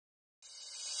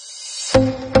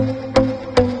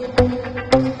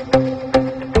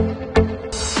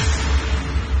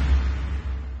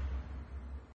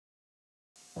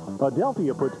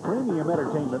Adelphia puts premium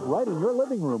entertainment right in your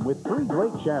living room with 3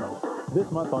 great channels. This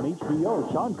month on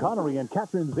HBO, Sean Connery and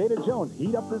Catherine Zeta-Jones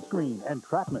heat up the screen.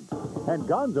 Entrapment. And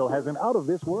Gonzo has an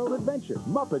out-of-this-world adventure,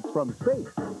 Muppets from Space.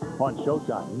 On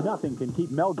Showtime, nothing can keep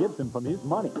Mel Gibson from his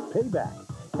money, Payback.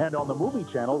 And on the movie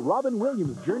channel, Robin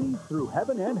Williams journeys through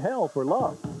heaven and hell for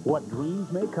love, What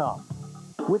Dreams May Come.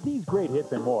 With these great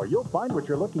hits and more, you'll find what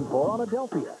you're looking for on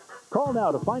Adelphia. Call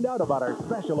now to find out about our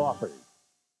special offers.